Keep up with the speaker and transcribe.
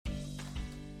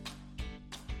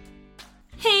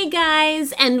Hey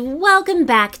guys, and welcome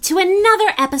back to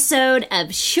another episode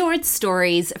of Short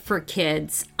Stories for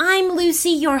Kids. I'm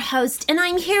Lucy, your host, and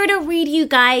I'm here to read you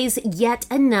guys yet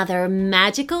another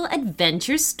magical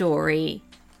adventure story.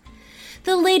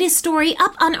 The latest story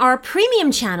up on our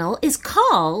premium channel is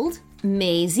called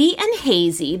Maisie and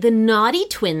Hazy, the Naughty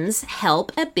Twins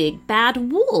Help a Big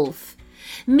Bad Wolf.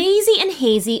 Maisie and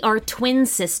Hazy are twin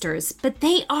sisters, but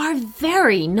they are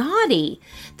very naughty.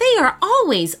 They are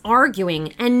always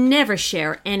arguing and never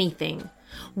share anything.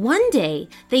 One day,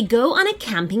 they go on a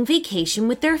camping vacation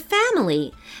with their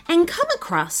family and come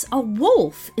across a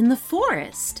wolf in the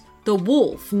forest. The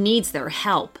wolf needs their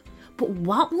help, but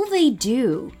what will they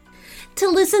do? To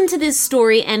listen to this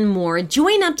story and more,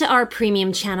 join up to our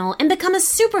premium channel and become a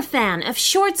super fan of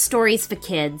Short Stories for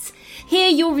Kids. Here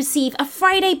you'll receive a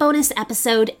Friday bonus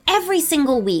episode every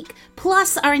single week,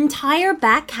 plus our entire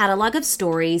back catalog of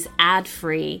stories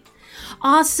ad-free.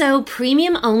 Also,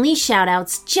 premium-only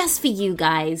shoutouts just for you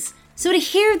guys. So to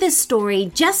hear this story,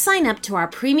 just sign up to our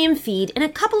premium feed in a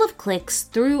couple of clicks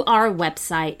through our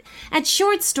website at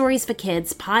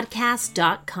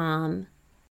shortstoriesforkidspodcast.com.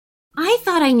 I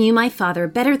thought I knew my father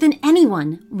better than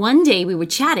anyone. One day we were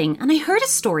chatting and I heard a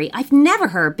story I've never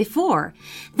heard before.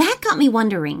 That got me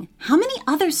wondering, how many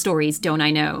other stories don't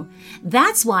I know?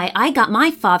 That's why I got my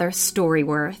father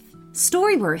Storyworth.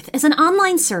 Storyworth is an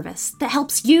online service that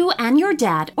helps you and your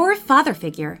dad or a father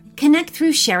figure connect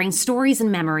through sharing stories and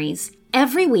memories.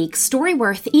 Every week,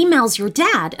 Storyworth emails your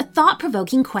dad a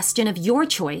thought-provoking question of your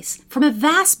choice from a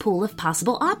vast pool of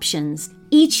possible options.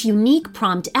 Each unique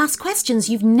prompt asks questions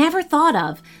you've never thought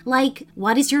of, like,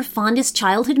 what is your fondest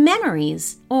childhood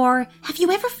memories? Or, have you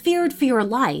ever feared for your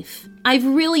life? I've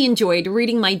really enjoyed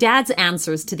reading my dad's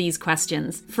answers to these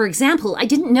questions. For example, I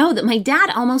didn't know that my dad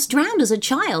almost drowned as a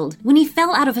child when he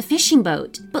fell out of a fishing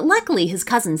boat, but luckily his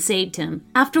cousin saved him.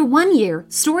 After 1 year,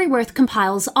 Storyworth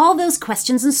compiles all those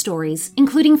questions and stories,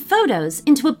 including photos,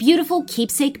 into a beautiful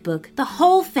keepsake book the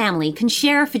whole family can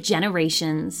share for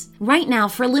generations. Right now,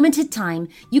 for a limited time,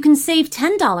 you can save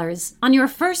 $10 on your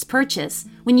first purchase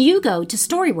when you go to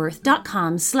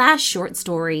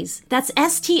storyworth.com/shortstories. That's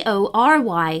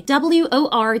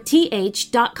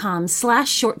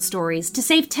STORYWORTH.com/shortstories to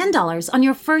save $10 on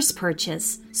your first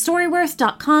purchase.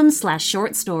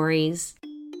 Storyworth.com/shortstories.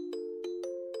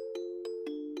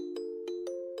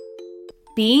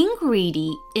 Being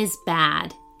greedy is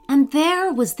bad. And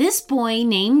there was this boy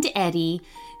named Eddie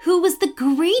who was the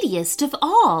greediest of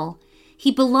all.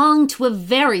 He belonged to a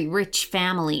very rich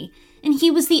family, and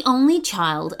he was the only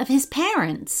child of his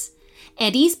parents.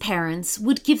 Eddie's parents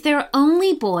would give their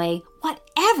only boy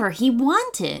whatever he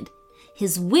wanted.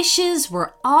 His wishes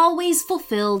were always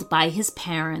fulfilled by his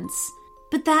parents.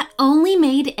 But that only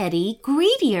made Eddie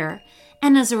greedier,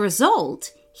 and as a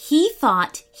result, he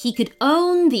thought he could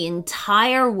own the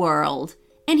entire world,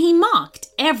 and he mocked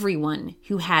everyone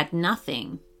who had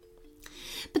nothing.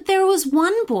 But there was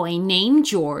one boy named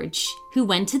George who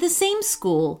went to the same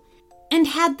school and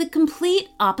had the complete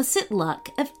opposite luck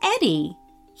of Eddie.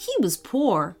 He was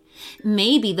poor,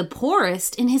 maybe the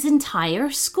poorest in his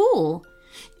entire school.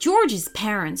 George's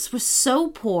parents were so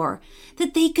poor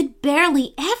that they could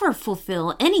barely ever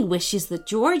fulfill any wishes that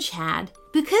George had.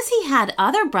 Because he had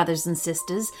other brothers and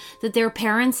sisters that their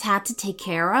parents had to take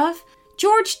care of,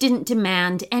 George didn't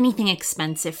demand anything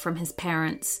expensive from his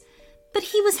parents. But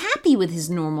he was happy with his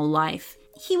normal life.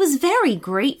 He was very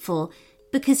grateful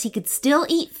because he could still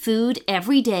eat food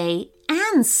every day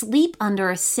and sleep under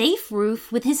a safe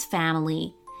roof with his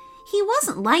family. He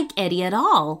wasn't like Eddie at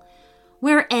all.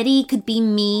 Where Eddie could be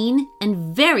mean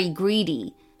and very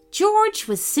greedy, George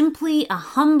was simply a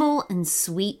humble and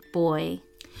sweet boy.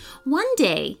 One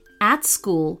day, at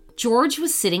school, George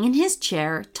was sitting in his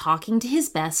chair talking to his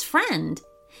best friend.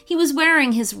 He was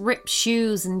wearing his ripped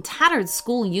shoes and tattered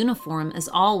school uniform as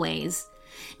always.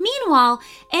 Meanwhile,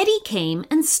 Eddie came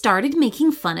and started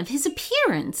making fun of his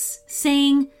appearance,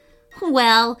 saying,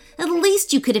 "Well, at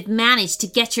least you could have managed to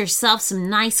get yourself some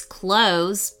nice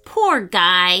clothes. Poor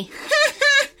guy."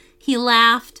 He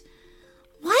laughed.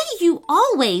 "Why are you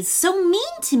always so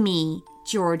mean to me?"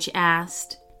 George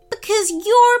asked. "Because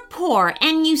you're poor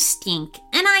and you stink,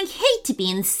 and I hate to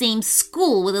be in the same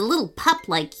school with a little pup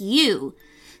like you,"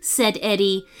 said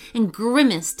Eddie, and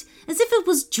grimaced as if it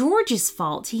was George's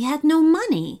fault he had no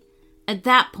money. At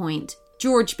that point,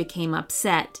 George became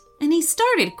upset, and he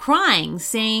started crying,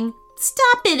 saying,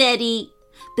 "Stop it, Eddie."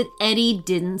 But Eddie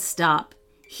didn't stop.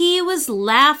 He was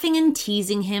laughing and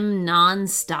teasing him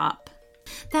non-stop.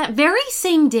 That very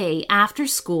same day after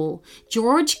school,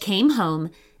 George came home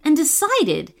and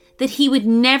decided that he would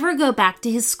never go back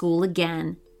to his school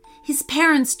again. His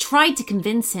parents tried to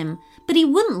convince him, but he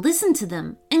wouldn't listen to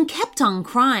them and kept on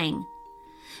crying.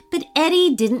 But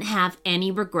Eddie didn't have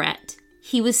any regret.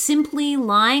 He was simply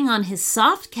lying on his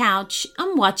soft couch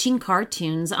and watching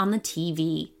cartoons on the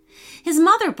TV. His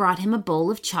mother brought him a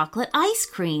bowl of chocolate ice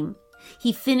cream.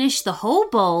 He finished the whole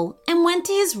bowl and went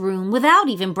to his room without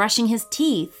even brushing his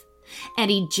teeth.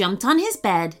 Eddie jumped on his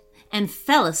bed and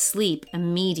fell asleep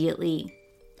immediately.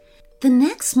 The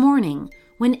next morning,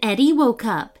 when Eddie woke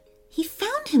up, he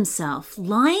found himself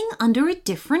lying under a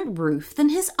different roof than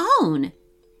his own.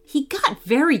 He got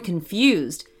very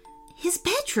confused. His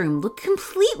bedroom looked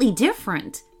completely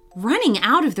different. Running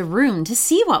out of the room to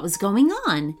see what was going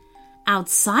on.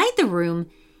 Outside the room,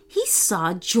 he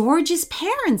saw George's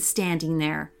parents standing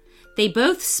there. They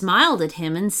both smiled at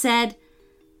him and said,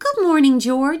 "Good morning,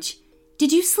 George.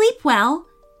 Did you sleep well?"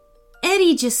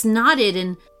 Eddie just nodded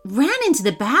and ran into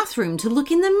the bathroom to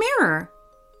look in the mirror.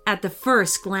 At the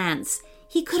first glance,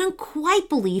 he couldn't quite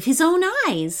believe his own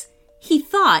eyes. He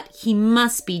thought he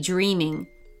must be dreaming.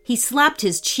 He slapped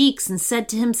his cheeks and said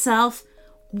to himself,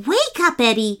 "Wake up,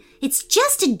 Eddie. It's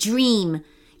just a dream.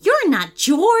 You're not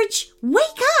George.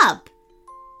 Wake up."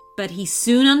 But he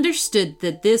soon understood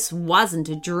that this wasn't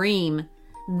a dream.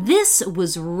 This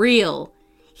was real.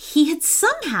 He had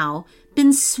somehow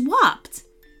been swapped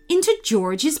into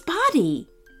George's body.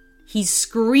 He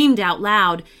screamed out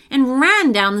loud and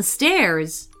ran down the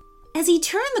stairs. As he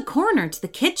turned the corner to the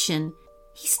kitchen,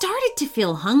 he started to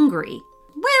feel hungry.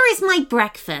 "Where is my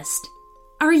breakfast?"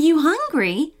 "Are you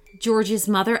hungry?" George's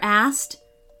mother asked.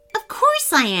 "Of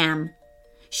course I am."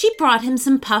 She brought him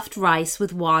some puffed rice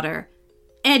with water.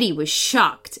 Eddie was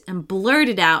shocked and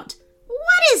blurted out,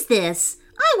 "What is this?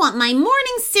 I want my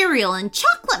morning cereal and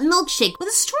chocolate milkshake with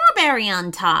a strawberry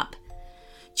on top."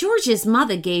 George's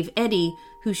mother gave Eddie,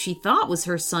 who she thought was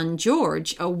her son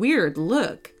George, a weird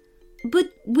look.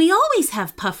 "But we always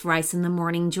have puffed rice in the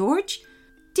morning, George.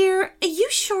 Dear, are you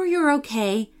sure you're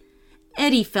okay?"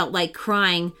 Eddie felt like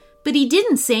crying, but he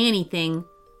didn't say anything.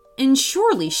 And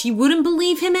surely she wouldn't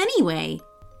believe him anyway.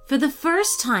 For the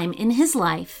first time in his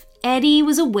life, Eddie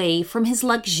was away from his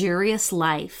luxurious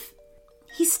life.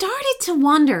 He started to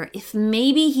wonder if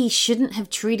maybe he shouldn't have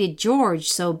treated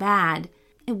George so bad.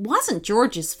 It wasn't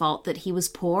George's fault that he was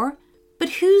poor, but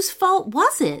whose fault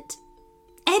was it?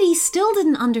 Eddie still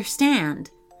didn't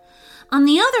understand. On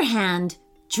the other hand,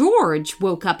 George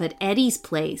woke up at Eddie's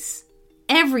place.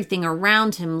 Everything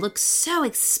around him looked so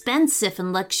expensive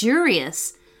and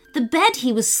luxurious. The bed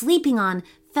he was sleeping on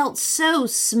felt so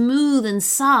smooth and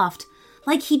soft,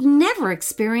 like he'd never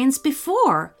experienced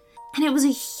before. And it was a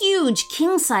huge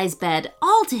king-size bed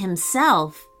all to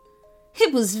himself.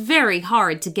 It was very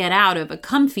hard to get out of a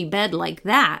comfy bed like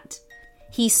that.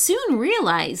 He soon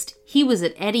realized he was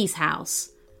at Eddie's house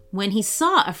when he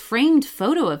saw a framed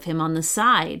photo of him on the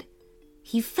side.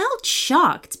 He felt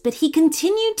shocked, but he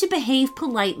continued to behave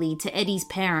politely to Eddie's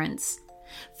parents.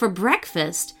 For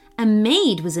breakfast, a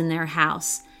maid was in their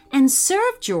house and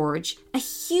served George a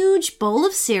huge bowl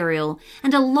of cereal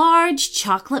and a large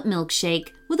chocolate milkshake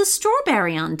with a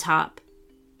strawberry on top.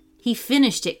 He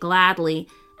finished it gladly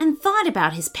and thought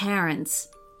about his parents.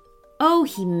 Oh,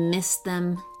 he missed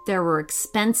them. There were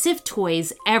expensive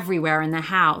toys everywhere in the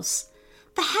house.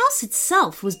 The house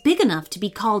itself was big enough to be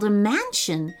called a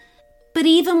mansion. But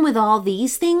even with all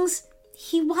these things,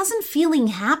 he wasn't feeling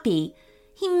happy.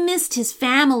 He missed his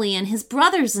family and his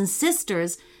brothers and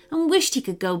sisters and wished he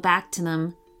could go back to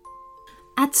them.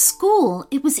 At school,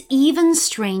 it was even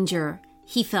stranger.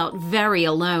 He felt very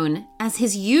alone, as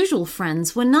his usual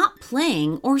friends were not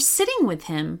playing or sitting with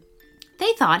him.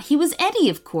 They thought he was Eddie,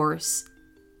 of course.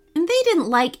 And they didn't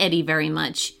like Eddie very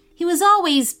much. He was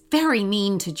always very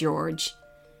mean to George.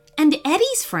 And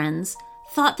Eddie's friends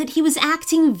thought that he was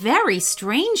acting very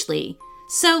strangely,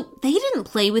 so they didn't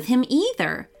play with him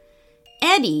either.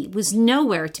 Eddie was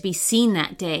nowhere to be seen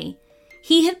that day.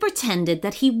 He had pretended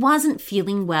that he wasn't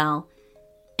feeling well,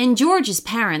 and George's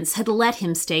parents had let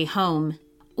him stay home.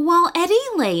 While Eddie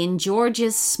lay in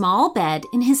George's small bed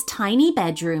in his tiny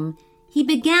bedroom, he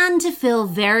began to feel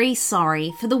very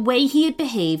sorry for the way he had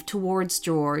behaved towards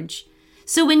George.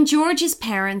 So when George's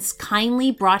parents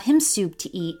kindly brought him soup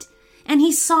to eat, and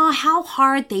he saw how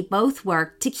hard they both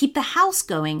worked to keep the house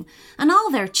going and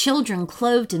all their children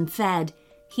clothed and fed,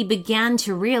 he began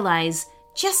to realize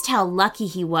just how lucky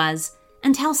he was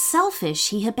and how selfish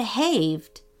he had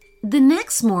behaved. The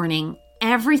next morning,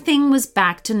 everything was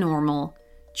back to normal.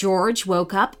 George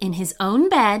woke up in his own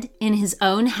bed in his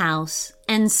own house,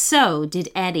 and so did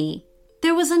Eddie.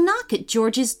 There was a knock at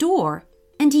George's door,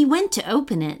 and he went to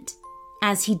open it.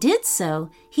 As he did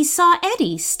so, he saw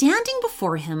Eddie standing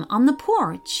before him on the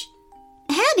porch.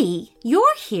 Eddie,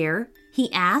 you're here?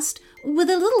 He asked, with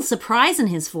a little surprise in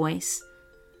his voice.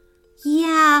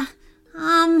 Yeah,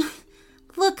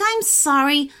 look, I'm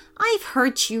sorry. I've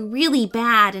hurt you really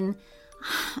bad, and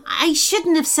I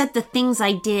shouldn't have said the things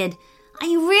I did.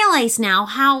 I realize now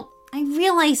how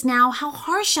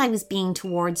harsh I was being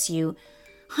towards you.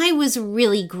 I was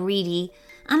really greedy,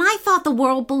 and I thought the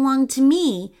world belonged to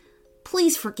me.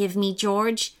 Please forgive me,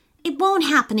 George. It won't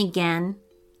happen again.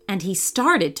 And he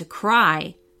started to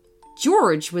cry.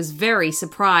 George was very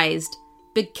surprised,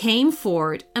 but came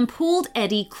forward and pulled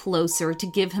Eddie closer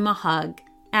to give him a hug,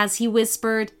 as he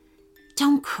whispered,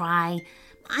 Don't cry.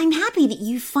 I'm happy that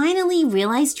you finally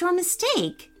realized your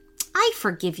mistake. I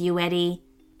forgive you, Eddie.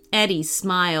 Eddie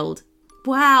smiled.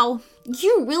 Wow,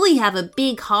 you really have a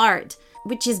big heart,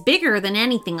 which is bigger than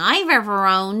anything I've ever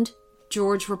owned,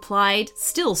 George replied,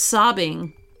 still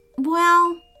sobbing.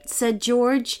 Well, said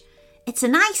George, it's a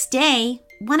nice day.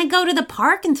 Want to go to the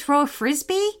park and throw a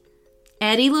frisbee?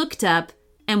 Eddie looked up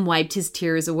and wiped his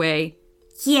tears away.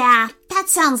 Yeah, that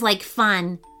sounds like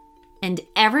fun. And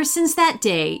ever since that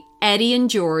day, Eddie and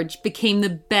George became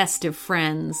the best of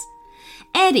friends.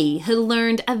 Eddie had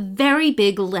learned a very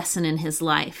big lesson in his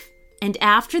life, and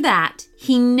after that,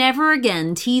 he never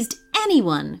again teased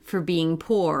anyone for being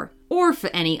poor or for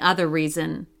any other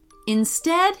reason.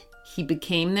 Instead, he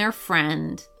became their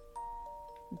friend.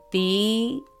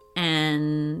 The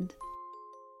end.